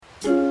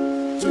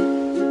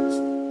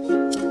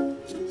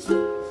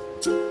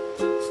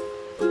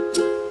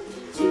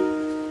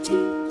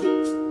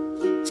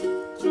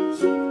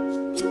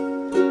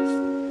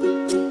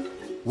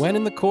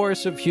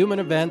course of human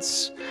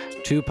events,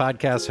 two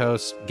podcast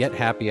hosts get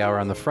happy hour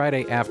on the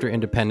Friday after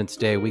Independence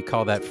Day. We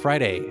call that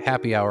Friday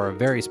Happy Hour, a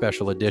very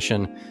special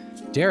edition.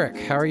 Derek,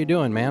 how are you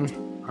doing, man?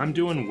 I'm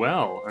doing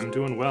well.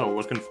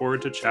 Looking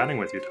forward to chatting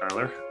with you,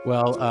 Tyler.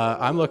 Well,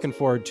 I'm looking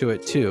forward to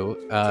it too.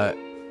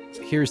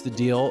 Here's the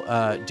deal.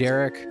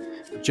 Derek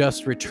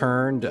just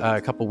returned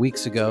a couple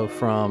weeks ago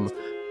from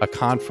a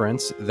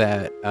conference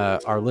that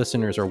our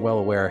listeners are well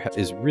aware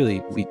is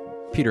really,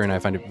 Peter and I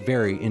find it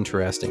very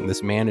interesting,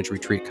 this Managed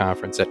Retreat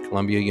Conference at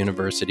Columbia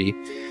University.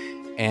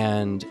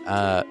 And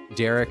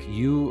Derek,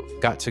 you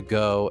got to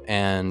go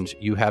and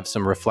you have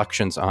some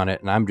reflections on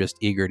it, and I'm just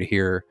eager to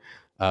hear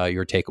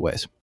your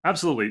takeaways.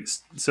 Absolutely.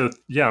 So,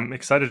 yeah, I'm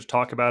excited to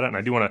talk about it. And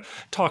I do want to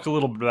talk a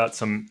little bit about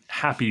some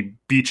happy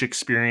beach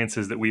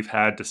experiences that we've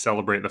had to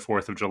celebrate the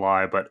 4th of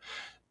July. But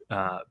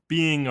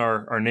being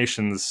our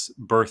nation's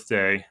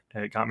birthday,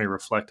 it got me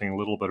reflecting a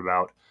little bit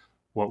about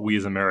what we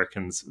as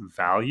Americans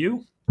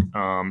value.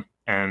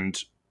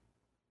 And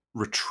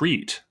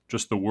retreat,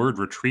 just the word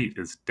retreat,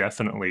 is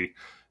definitely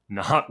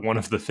not one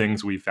of the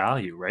things we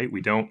value, right?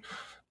 We don't,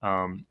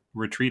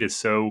 retreat is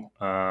so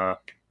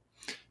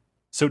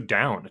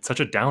down. It's such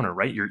a downer,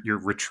 right? You're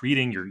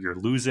retreating, you're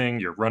losing,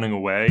 you're running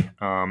away.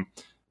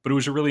 But it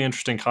was a really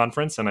interesting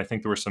conference, and I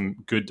think there were some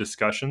good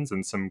discussions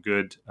and some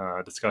good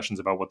discussions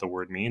about what the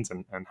word means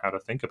and how to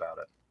think about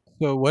it.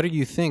 So what do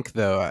you think,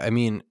 though? I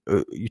mean,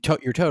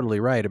 you're totally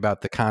right about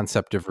the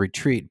concept of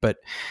retreat, but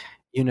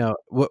you know,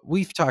 what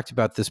we've talked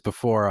about this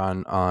before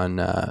on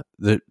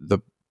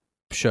the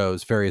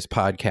shows, various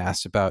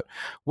podcasts about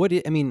when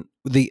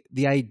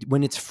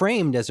it's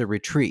framed as a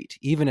retreat,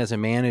 even as a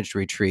managed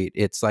retreat,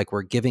 it's like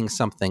we're giving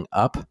something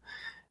up.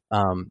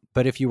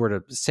 But if you were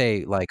to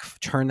say, like,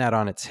 turn that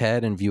on its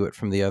head and view it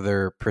from the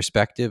other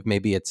perspective,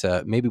 maybe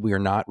maybe we are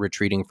not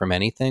retreating from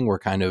anything.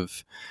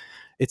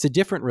 It's a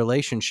different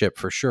relationship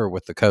for sure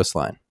with the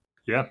coastline.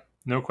 Yeah,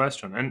 no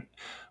question. And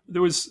it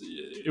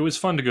was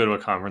fun to go to a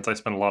conference. I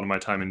spent a lot of my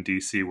time in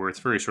DC, where it's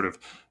very sort of,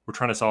 we're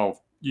trying to solve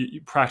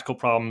practical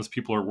problems.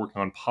 People are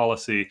working on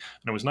policy.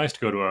 And it was nice to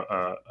go to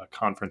a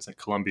conference at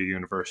Columbia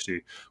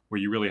University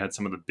where you really had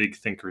some of the big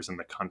thinkers in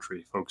the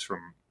country, folks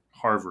from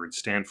Harvard,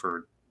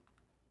 Stanford,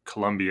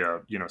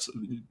 Columbia,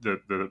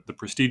 the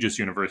prestigious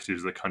universities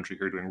of the country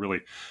who are doing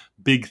really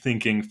big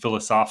thinking,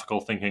 philosophical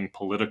thinking,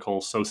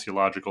 political,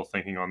 sociological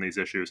thinking on these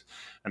issues,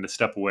 and to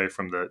step away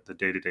from the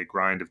day-to-day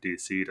grind of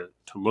DC to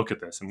look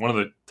at this. And one of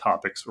the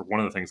topics, or one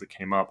of the things that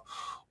came up,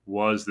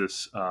 was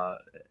this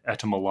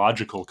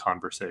etymological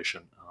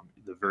conversation.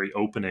 The very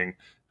opening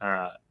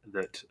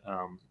that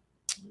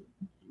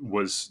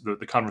was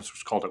the conference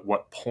was called "At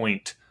What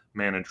Point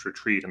Managed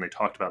Retreat," and they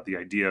talked about the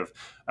idea of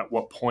at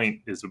what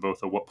point is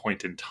both a what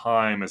point in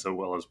time as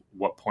well as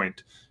what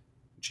point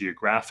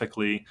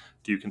geographically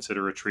do you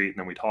consider retreat. And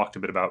then we talked a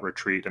bit about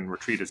retreat, and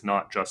retreat is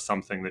not just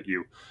something that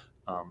you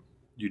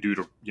do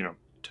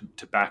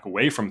to back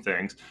away from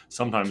things.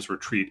 Sometimes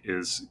retreat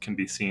can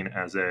be seen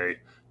as a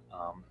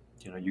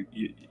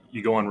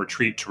you go on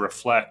retreat to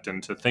reflect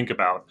and to think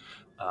about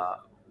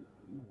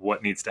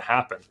what needs to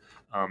happen.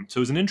 So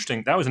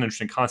that was an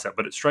interesting concept,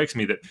 but it strikes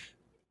me that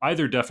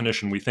either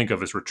definition we think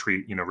of as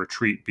retreat,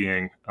 retreat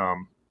being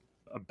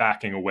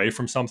backing away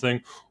from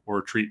something, or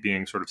retreat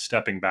being sort of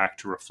stepping back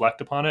to reflect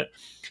upon it.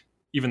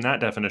 Even that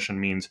definition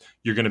means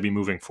you're going to be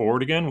moving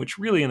forward again, which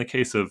really in the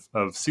case of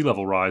sea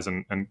level rise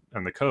and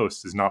the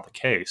coast is not the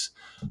case.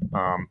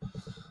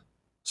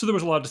 So there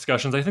was a lot of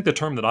discussions. I think the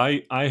term that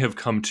I have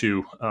come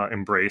to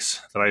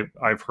embrace, that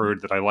I've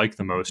heard that I like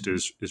the most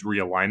is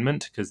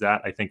realignment, because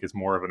that I think is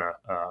more of an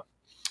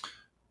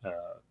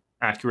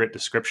accurate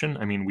description.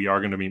 I mean, we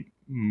are going to be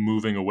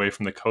moving away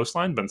from the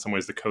coastline, but in some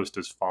ways the coast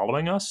is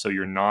following us. So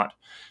it's not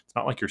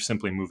like you're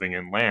simply moving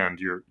inland.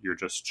 You're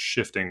just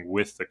shifting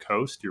with the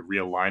coast. You're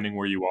realigning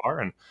where you are.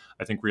 And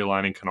I think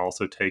realigning can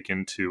also take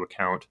into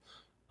account,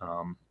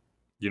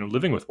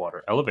 living with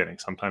water, elevating.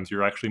 Sometimes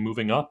you're actually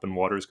moving up and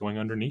water is going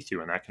underneath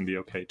you, and that can be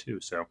okay too.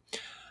 So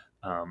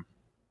I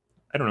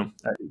don't know.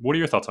 What are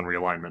your thoughts on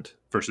realignment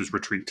versus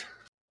retreat?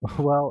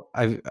 Well,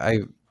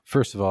 I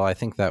first of all, I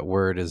think that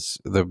word is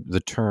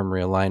the term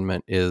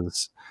realignment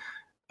is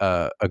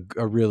a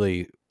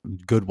really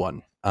good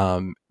one,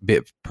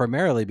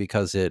 primarily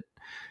because it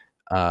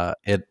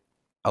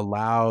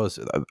allows.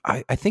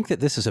 I think that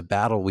this is a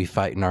battle we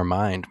fight in our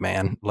mind,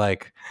 man.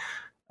 Like,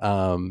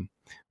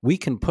 we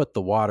can put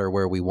the water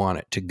where we want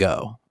it to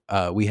go.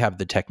 We have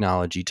the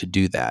technology to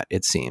do that.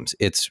 It seems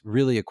it's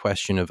really a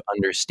question of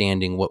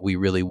understanding what we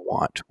really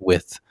want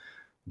with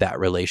that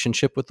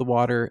relationship with the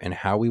water and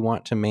how we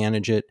want to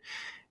manage it.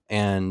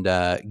 And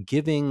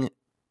getting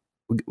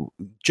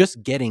to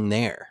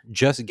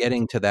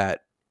that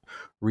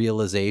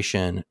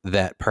realization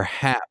that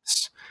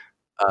perhaps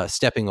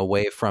stepping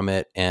away from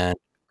it and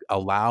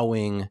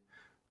allowing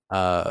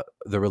the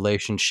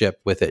relationship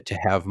with it to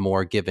have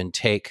more give and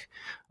take,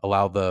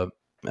 allow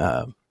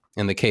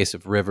in the case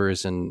of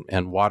rivers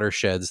and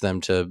watersheds,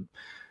 them to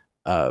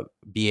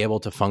be able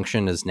to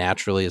function as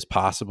naturally as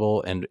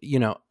possible. And,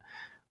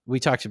 we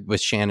talked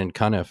with Shannon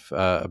Cuniff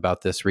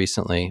about this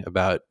recently,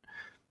 about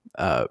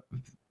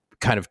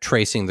kind of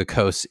tracing the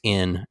coasts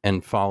in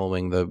and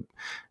following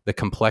the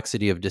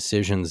complexity of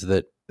decisions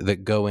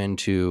that go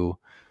into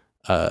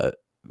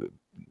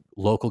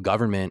local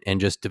government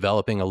and just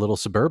developing a little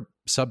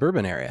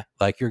suburban area.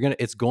 Like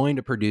it's going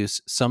to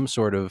produce some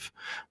sort of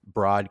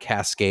broad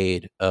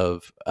cascade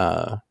of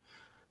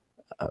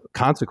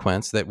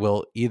consequence that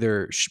will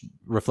either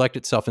reflect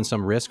itself in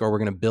some risk, or we're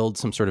going to build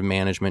some sort of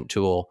management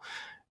tool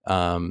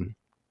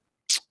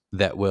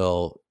that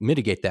will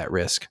mitigate that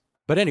risk.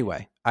 But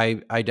anyway,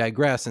 I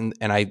digress, and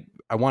I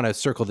want to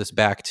circle this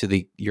back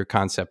to your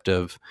concept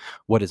of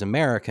what is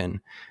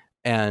American.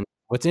 And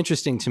what's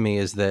interesting to me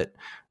is that,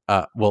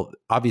 well,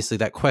 obviously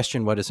that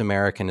question, what is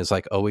American, is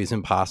like always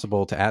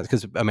impossible to ask,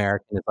 because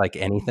American is like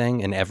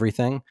anything and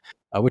everything,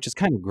 which is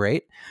kind of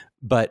great.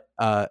 But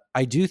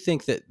I do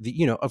think that,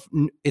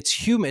 it's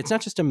human. It's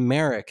not just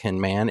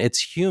American, man.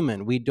 It's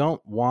human. We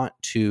don't want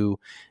to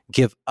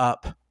give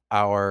up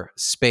our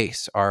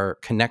space, our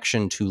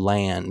connection to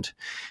land,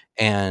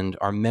 and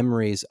our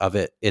memories of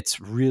it. It's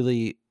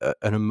really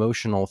an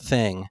emotional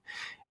thing.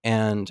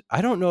 And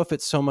I don't know if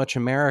it's so much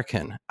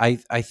American. I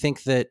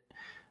think that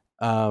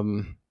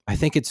I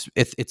think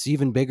it's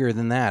even bigger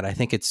than that. I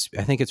think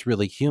it's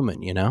really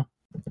human, you know?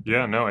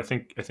 Yeah, no, I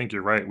think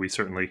you're right. We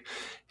certainly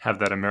have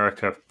that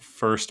America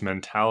first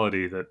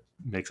mentality that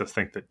makes us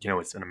think that,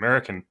 it's an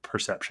American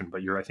perception,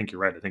 but I think you're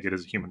right. I think it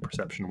is a human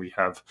perception we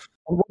have.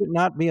 And would it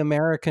not be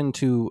American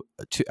to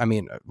I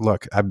mean,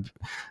 look,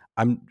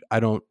 I'm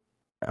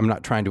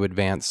not trying to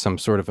advance some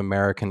sort of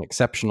American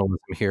exceptionalism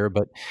here,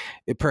 but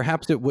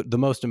perhaps the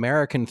most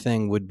American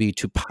thing would be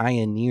to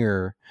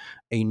pioneer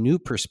a new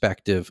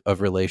perspective of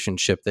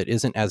relationship that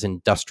isn't as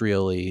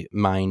industrially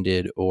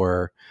minded,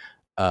 or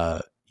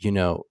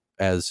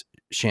as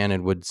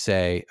Shannon would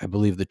say, I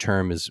believe the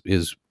term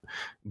is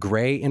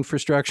gray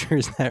infrastructure.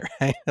 Is that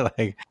right?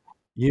 Like,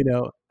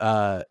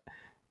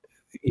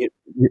 it,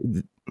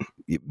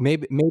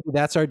 maybe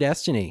that's our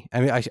destiny.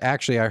 I mean, I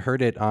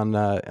heard it on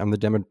the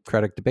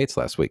Democratic debates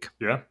last week.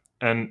 Yeah,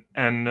 and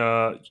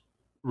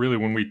really,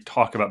 when we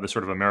talk about this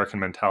sort of American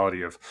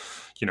mentality of,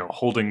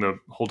 holding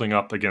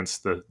up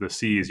against the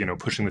seas,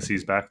 pushing the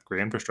seas back with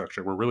great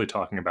infrastructure, we're really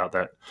talking about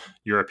that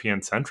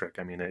European centric.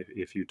 I mean,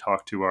 if you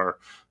talk to our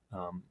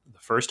the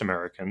first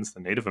Americans, the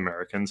Native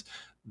Americans,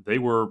 they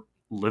were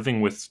living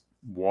with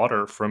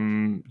water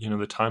from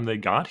the time they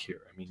got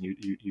here. I mean,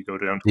 you go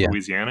down to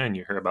Louisiana and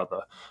you hear about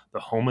the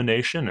Houma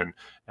Nation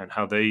and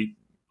how they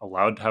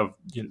allowed to have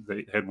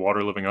they had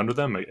water living under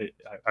them.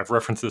 I've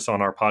referenced this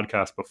on our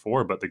podcast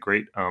before, but the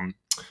great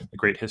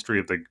history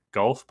of the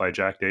Gulf by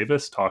Jack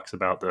Davis talks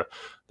about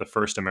the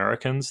first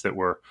Americans that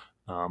were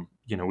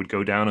would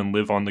go down and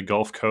live on the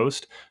Gulf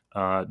Coast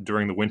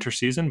during the winter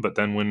season, but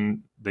then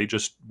when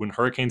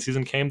hurricane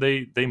season came,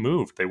 they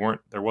moved.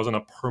 There wasn't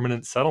a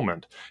permanent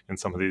settlement in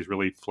some of these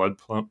really flood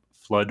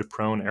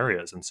prone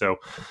areas, and so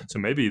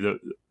maybe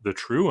the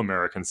true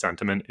American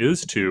sentiment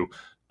is to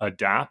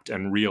adapt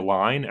and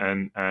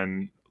realign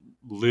and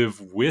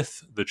live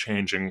with the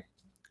changing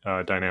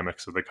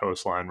dynamics of the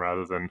coastline,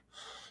 rather than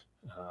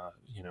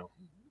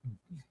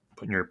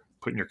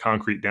putting your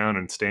concrete down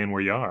and staying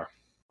where you are.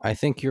 I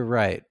think you're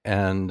right,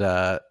 and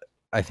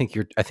I think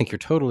you're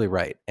totally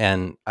right,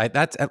 and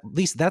that's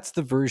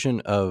the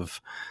version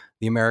of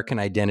the American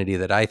identity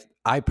that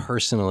I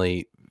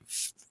personally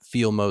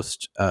feel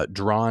most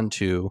drawn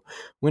to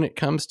when it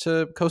comes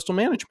to coastal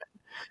management.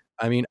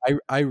 I mean,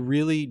 I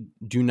really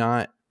do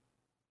not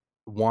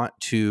want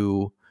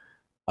to,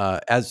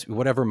 as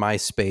whatever my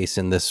space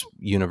in this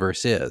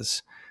universe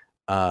is,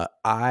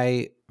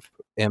 I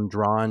am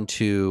drawn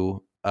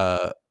to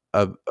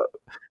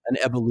an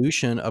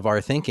evolution of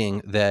our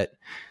thinking that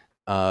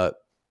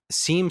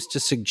seems to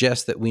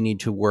suggest that we need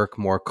to work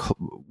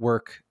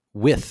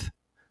with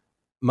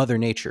Mother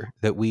Nature,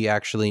 that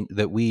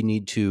we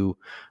need to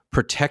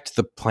protect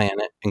the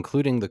planet,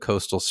 including the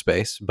coastal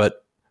space,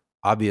 but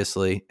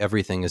obviously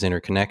everything is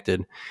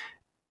interconnected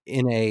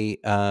in a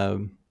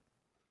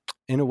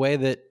way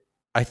that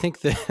I think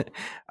that,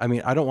 I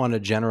mean, I don't want to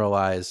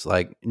generalize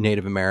like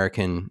Native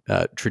American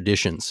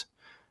traditions,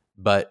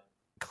 but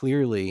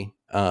clearly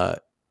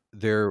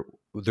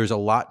there's a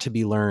lot to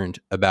be learned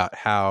about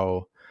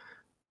how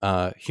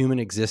human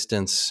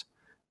existence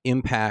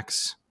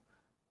impacts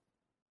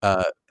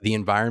the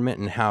environment,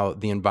 and how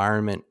the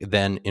environment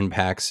then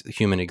impacts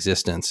human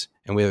existence.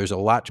 And there's a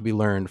lot to be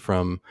learned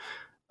from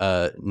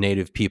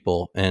Native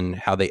people and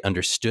how they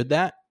understood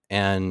that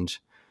and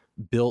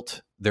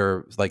built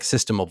their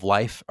system of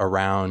life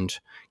around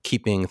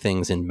keeping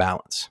things in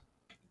balance.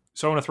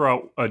 So I want to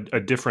throw out a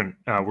different,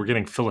 we're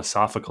getting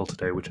philosophical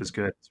today, which is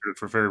good.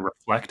 We're very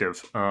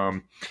reflective.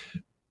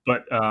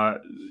 But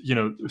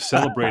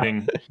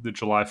celebrating the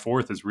July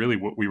 4th is really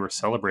what we were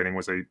celebrating,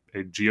 was a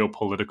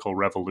geopolitical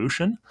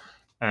revolution.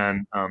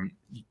 And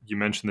you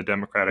mentioned the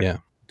Democratic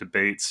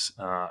debates.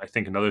 I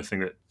think another thing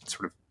that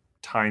sort of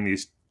tying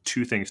these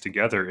two things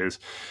together is,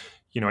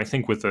 I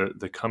think with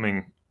the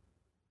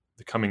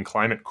coming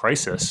climate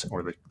crisis,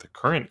 or the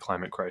current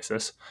climate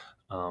crisis,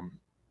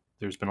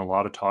 there's been a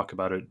lot of talk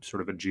about a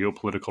sort of a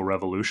geopolitical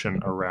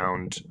revolution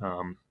around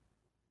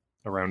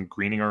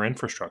greening our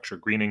infrastructure,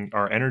 greening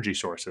our energy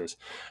sources,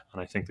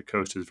 and I think the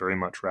coast is very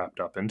much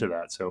wrapped up into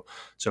that. So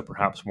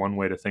perhaps one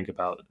way to think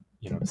about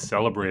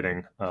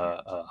celebrating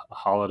a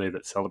holiday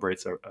that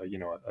celebrates a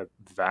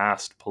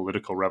vast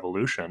political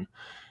revolution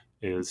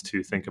is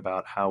to think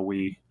about how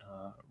we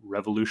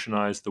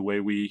revolutionize the way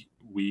we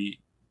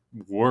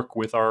work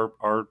with our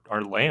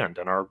land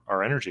and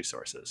our energy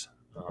sources.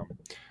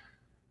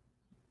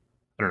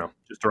 I don't know,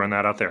 just throwing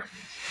that out there.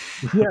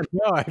 Yeah,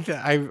 no,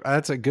 I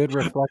that's a good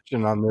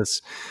reflection on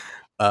this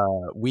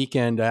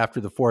weekend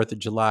after the 4th of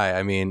July.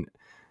 I mean,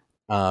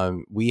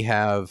 we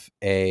have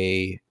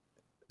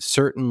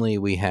certainly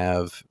we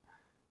have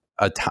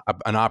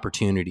an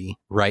opportunity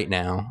right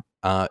now.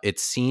 It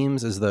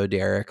seems as though,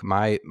 Derek,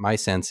 my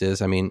sense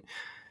is, I mean,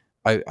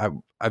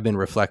 I've been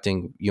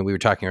reflecting, we were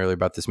talking earlier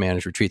about this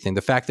managed retreat thing.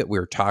 The fact that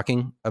we're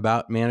talking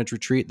about managed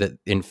retreat, that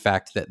in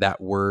fact that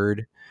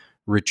word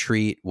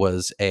retreat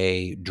was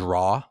a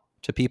draw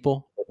to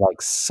people, it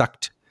like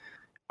sucked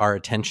our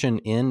attention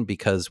in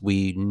because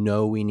we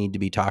know we need to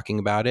be talking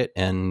about it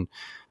and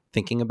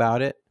thinking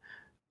about it.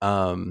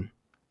 I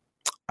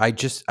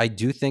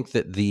do think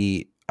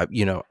that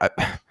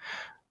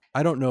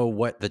I don't know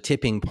what the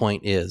tipping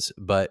point is,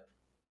 but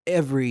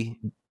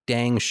every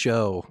dang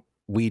show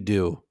we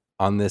do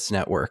on this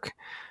network,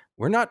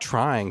 we're not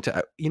trying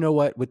to,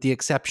 with the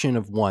exception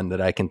of one that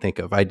I can think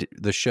of.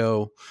 The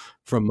show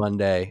from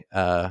Monday,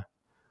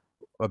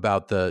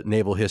 about the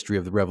naval history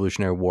of the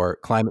Revolutionary War,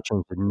 climate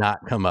change did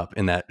not come up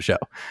in that show.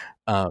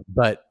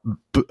 But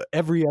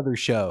every other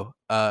show,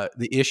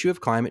 the issue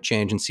of climate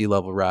change and sea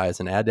level rise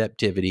and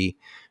adaptivity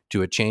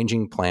to a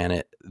changing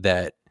planet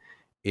that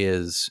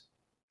is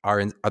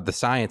the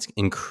science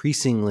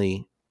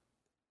increasingly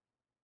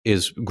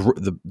is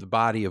the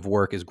body of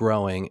work is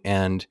growing,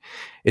 and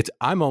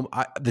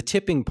the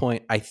tipping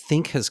point I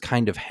think has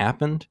kind of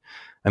happened.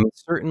 I mean,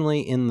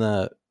 certainly in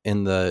the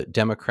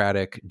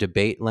Democratic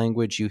debate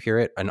language, you hear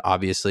it, and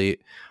obviously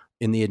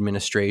in the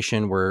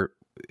administration, where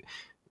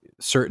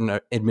certain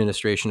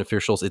administration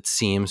officials, it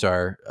seems,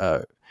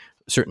 are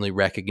certainly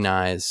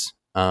recognize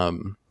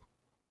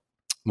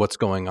what's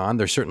going on.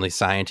 There's certainly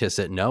scientists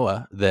at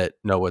NOAA that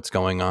know what's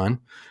going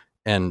on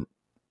and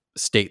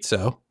state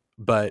so,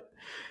 but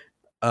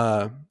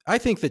I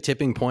think the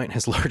tipping point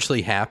has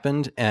largely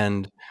happened,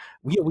 and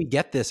we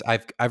get this.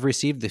 I've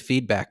received the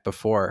feedback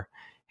before.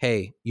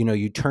 Hey,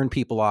 you turn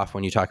people off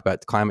when you talk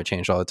about climate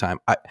change all the time.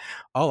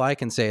 All I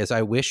can say is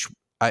I wish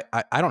I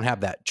don't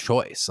have that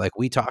choice. Like,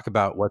 we talk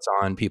about what's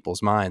on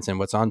people's minds, and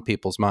what's on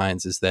people's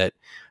minds is that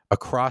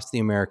across the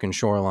American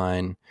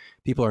shoreline,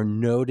 people are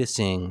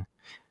noticing.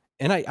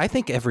 And I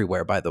think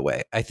everywhere, by the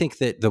way, I think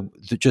that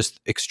the just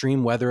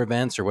extreme weather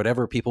events, or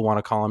whatever people want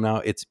to call them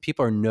now,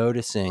 people are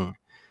noticing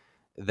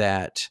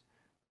that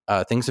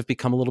things have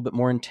become a little bit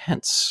more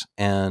intense,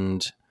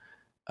 and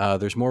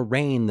there's more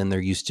rain than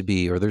there used to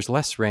be, or there's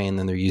less rain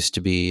than there used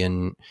to be,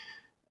 and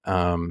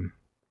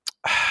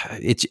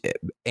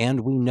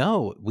and we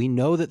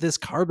know that this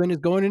carbon is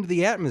going into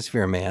the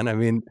atmosphere, man. I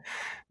mean,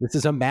 this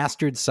is a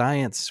mastered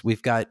science.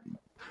 We've got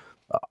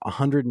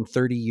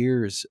 130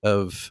 years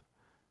of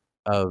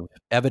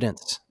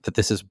evidence that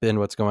this has been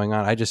what's going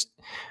on.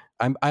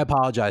 I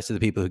apologize to the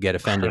people who get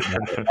offended.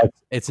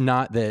 It's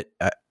not that.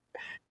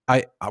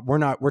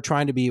 We're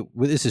trying to be.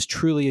 This is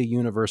truly a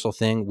universal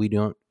thing. We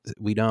don't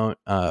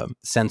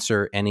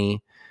censor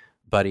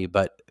anybody,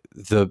 but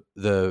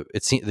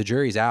the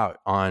jury's out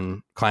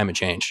on climate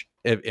change,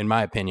 in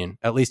my opinion,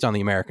 at least on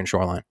the American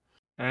shoreline.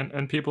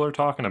 And people are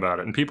talking about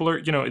it. And people are,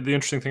 the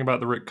interesting thing about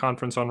the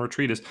conference on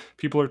retreat is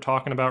people are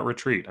talking about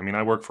retreat. I mean,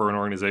 I work for an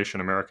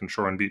organization, American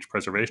Shore and Beach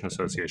Preservation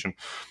Association,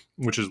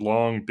 which has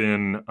long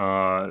been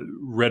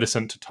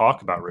reticent to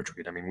talk about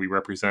retreat. I mean, we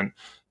represent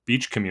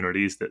beach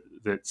communities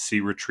that see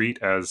retreat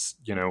as,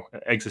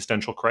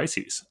 existential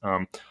crises.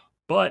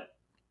 But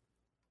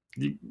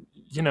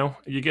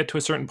you get to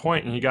a certain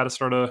point and you got to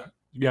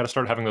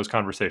start having those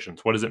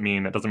conversations. What does it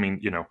mean? That doesn't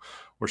mean,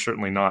 we're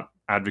certainly not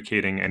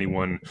advocating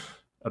anyone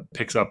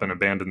picks up and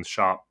abandons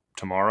shop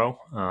tomorrow.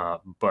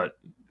 But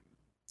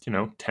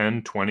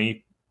 10,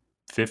 20,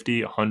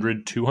 50,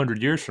 100,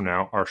 200 years from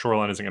now, our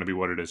shoreline isn't going to be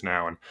what it is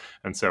now.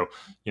 And so,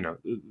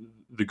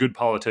 the good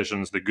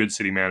politicians, the good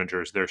city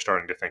managers, they're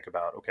starting to think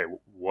about, okay,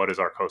 what is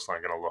our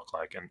coastline going to look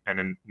like? And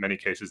in many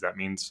cases, that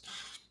means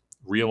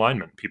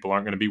realignment. People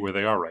aren't going to be where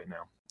they are right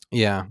now.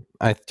 Yeah,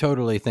 I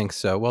totally think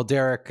so. Well,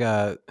 Derek,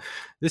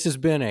 this has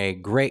been a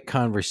great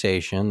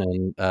conversation,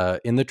 and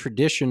in the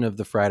tradition of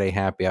the Friday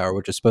Happy Hour,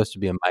 which is supposed to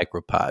be a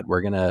micropod,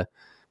 we're going to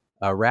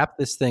wrap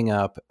this thing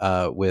up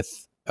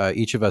with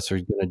each of us are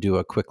going to do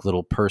a quick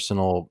little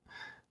personal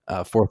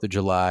 4th of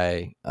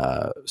July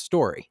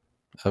story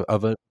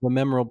of a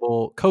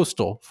memorable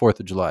coastal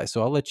 4th of July.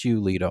 So I'll let you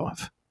lead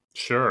off.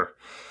 Sure.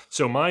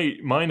 So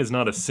mine is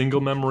not a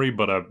single memory,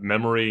 but a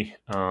memory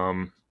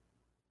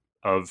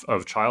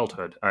of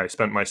childhood. I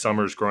spent my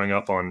summers growing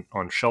up on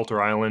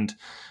Shelter Island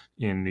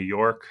in New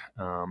York.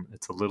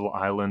 It's a little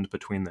island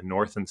between the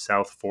North and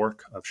South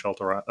Fork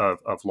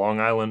of Long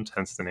Island,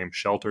 hence the name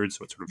Sheltered.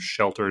 So it's sort of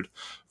sheltered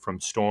from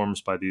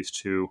storms by these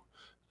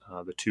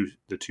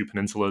the two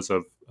peninsulas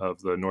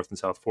of the North and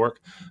South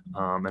Fork,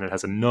 and it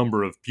has a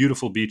number of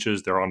beautiful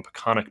beaches. They're on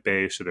Peconic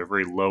Bay, so they're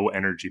very low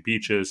energy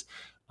beaches,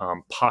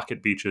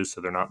 pocket beaches, so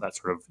they're not that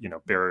sort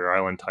of barrier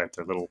island type.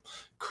 They're little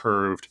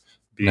curved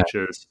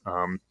beaches.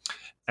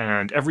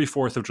 And every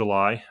 4th of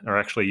July, or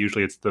actually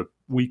usually it's the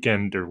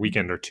weekend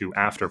or two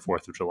after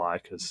 4th of July,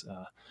 because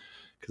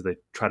they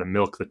try to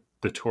milk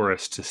the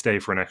tourists to stay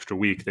for an extra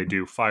week. They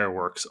do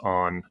fireworks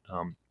on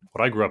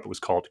what I grew up, it was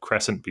called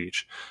Crescent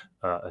Beach.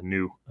 A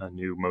new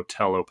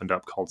motel opened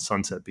up called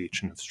Sunset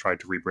Beach, and has tried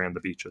to rebrand the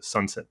beach as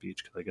Sunset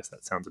Beach, because I guess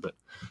that sounds a bit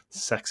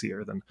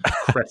sexier than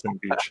Crescent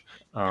Beach.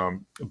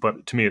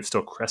 But to me, it's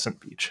still Crescent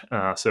Beach.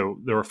 So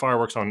there were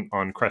fireworks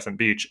on Crescent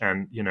Beach,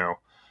 and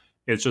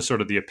it's just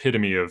sort of the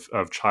epitome of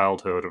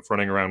childhood, of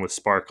running around with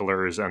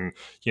sparklers, and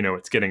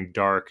it's getting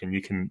dark, and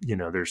you can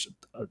there's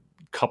a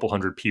couple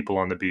hundred people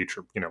on the beach,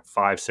 or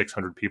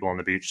 500-600 people on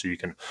the beach, so you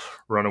can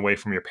run away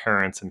from your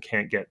parents and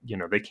can't get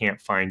they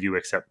can't find you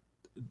except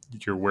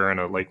you're wearing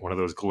one of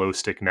those glow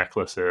stick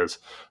necklaces,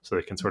 so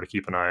they can sort of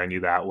keep an eye on you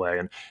that way.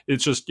 And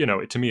it's just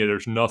to me,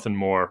 there's nothing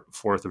more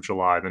 4th of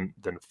July than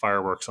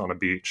fireworks on a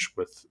beach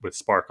with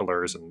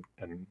sparklers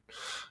and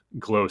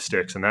glow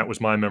sticks. And that was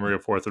my memory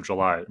of 4th of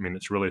July. I mean,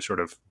 it's really sort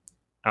of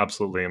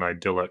absolutely an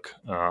idyllic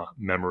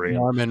memory.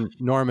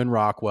 Norman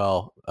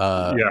Rockwell.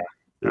 Yeah,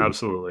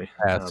 absolutely.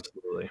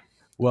 Absolutely.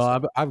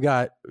 Well, I've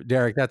got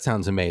Derek. That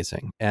sounds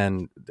amazing.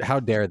 And how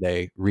dare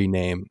they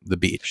rename the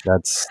beach?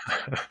 That's.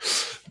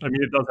 I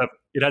mean,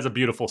 it has a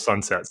beautiful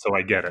sunset, so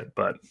I get it.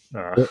 But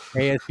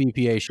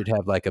ASBPA should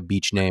have like a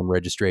beach name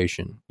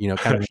registration.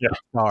 Kind of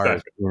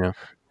stars. Exactly.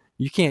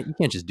 You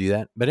can't just do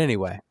that. But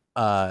anyway,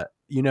 I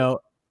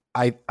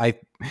 4th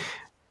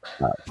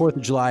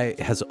of July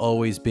has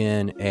always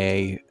been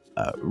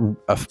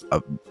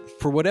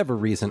for whatever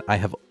reason, I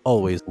have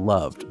always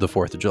loved the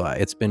 4th of July.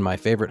 It's been my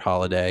favorite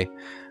holiday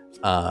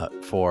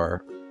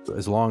for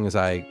as long as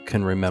I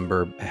can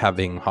remember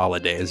having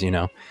holidays,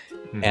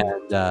 Mm-hmm.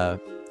 And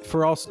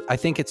I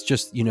think it's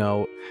just,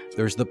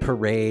 there's the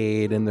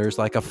parade, and there's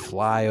like a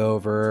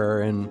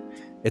flyover, and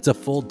it's a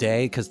full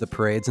day because the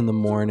parade's in the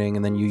morning,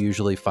 and then you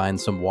usually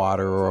find some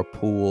water or a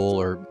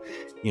pool, or,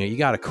 you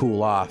got to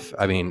cool off.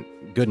 I mean,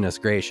 goodness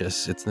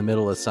gracious, it's the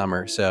middle of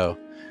summer, so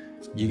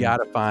you got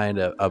to find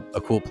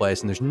a cool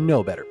place, and there's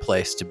no better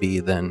place to be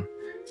than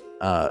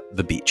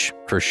the beach,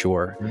 for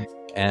sure. Mm-hmm.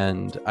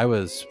 And I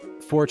was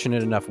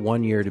fortunate enough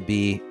one year to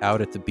be out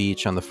at the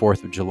beach on the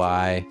 4th of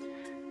July,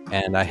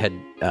 and I had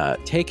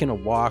taken a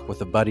walk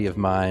with a buddy of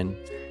mine,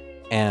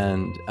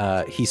 and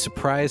he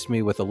surprised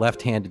me with a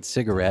left-handed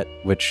cigarette,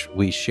 which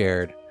we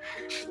shared.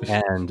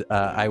 And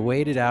I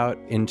waded out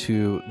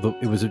into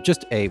it was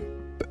just a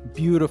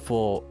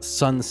beautiful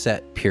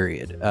sunset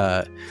period.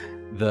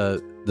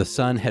 The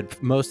sun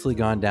had mostly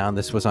gone down.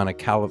 This was on a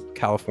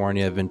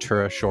California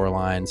Ventura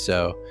shoreline,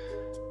 so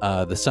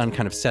the sun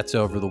kind of sets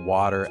over the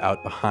water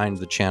out behind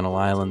the Channel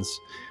Islands,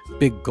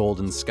 big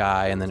golden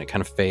sky, and then it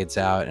kind of fades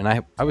out. And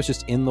I was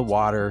just in the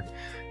water,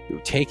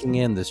 taking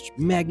in this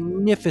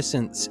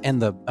magnificence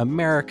and the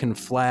American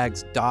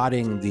flags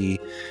dotting the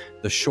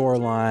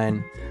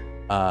shoreline,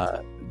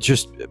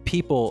 just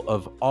people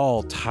of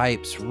all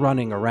types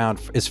running around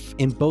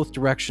in both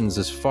directions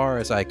as far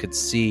as I could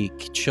see,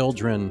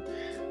 children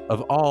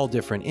of all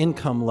different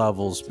income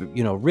levels,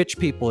 rich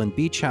people in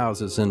beach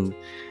houses, and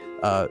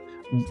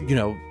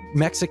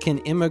Mexican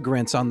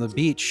immigrants on the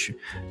beach,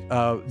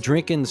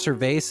 drinking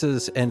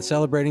cervezas and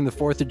celebrating the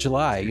 4th of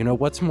July.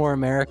 What's more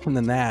American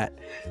than that?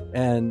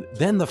 And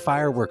then the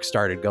fireworks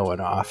started going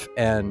off.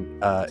 And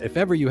if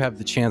ever you have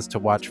the chance to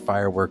watch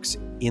fireworks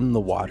in the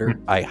water,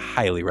 I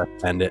highly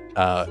recommend it.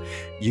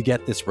 You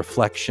get this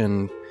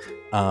reflection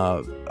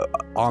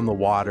on the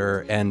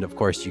water, and of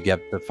course you get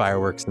the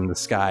fireworks in the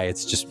sky.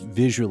 It's just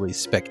visually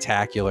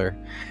spectacular.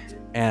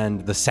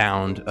 And the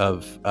sound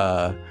of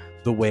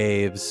the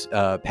waves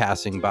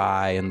passing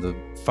by and the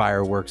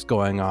fireworks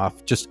going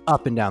off just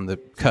up and down the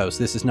coast.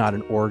 This is not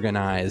an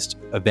organized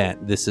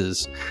event. This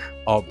is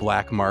all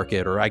black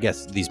market, or I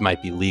guess these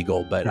might be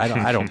legal, but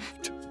I don't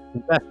to the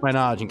best of my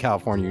knowledge, in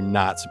California, you're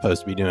not supposed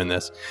to be doing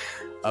this.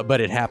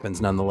 But it happens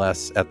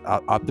nonetheless at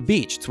the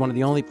beach. It's one of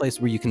the only places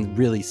where you can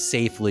really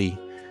safely,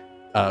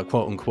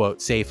 quote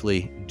unquote,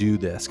 safely do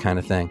this kind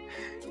of thing.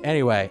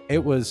 Anyway,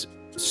 it was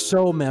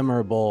so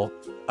memorable.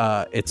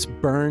 It's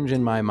burned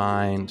in my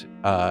mind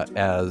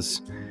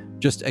as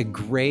just a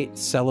great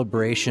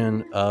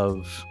celebration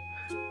of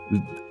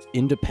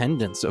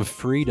independence, of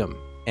freedom.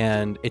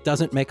 And it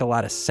doesn't make a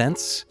lot of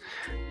sense.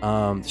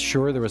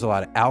 Sure, there was a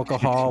lot of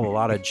alcohol, a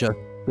lot of just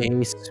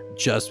bass,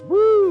 just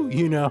woo,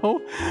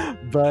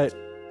 but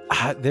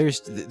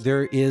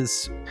there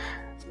is.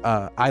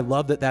 I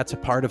love that that's a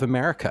part of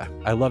America.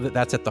 I love that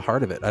that's at the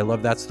heart of it. I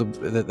love that's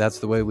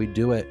the way we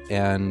do it.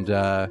 And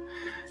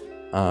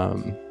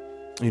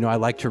I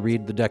like to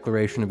read the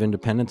Declaration of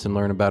Independence and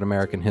learn about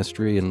American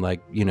history, and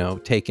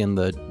take in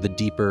the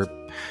deeper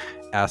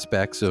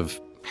aspects of,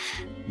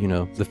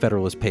 the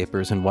Federalist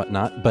Papers and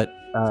whatnot. But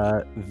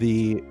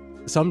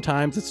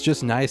sometimes it's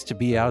just nice to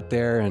be out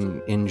there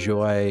and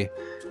enjoy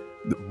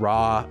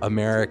raw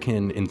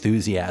American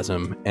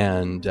enthusiasm,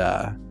 and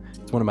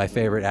it's one of my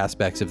favorite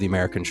aspects of the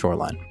American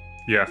shoreline.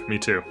 Yeah, me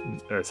too.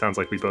 It sounds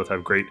like we both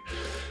have great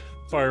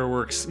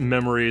fireworks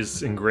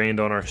memories ingrained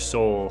on our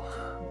soul,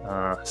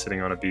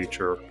 sitting on a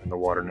beach or in the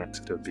water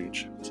next to a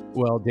beach.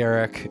 Well,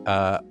 Derek,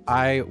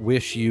 I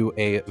wish you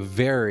a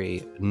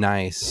very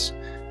nice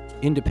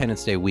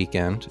Independence Day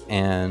weekend,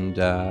 and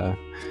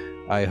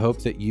I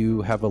hope that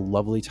you have a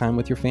lovely time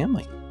with your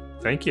family.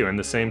 Thank you, and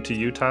the same to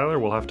you, Tyler.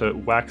 We'll have to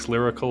wax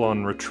lyrical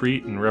on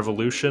retreat and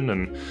revolution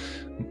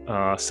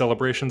and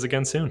celebrations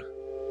again soon.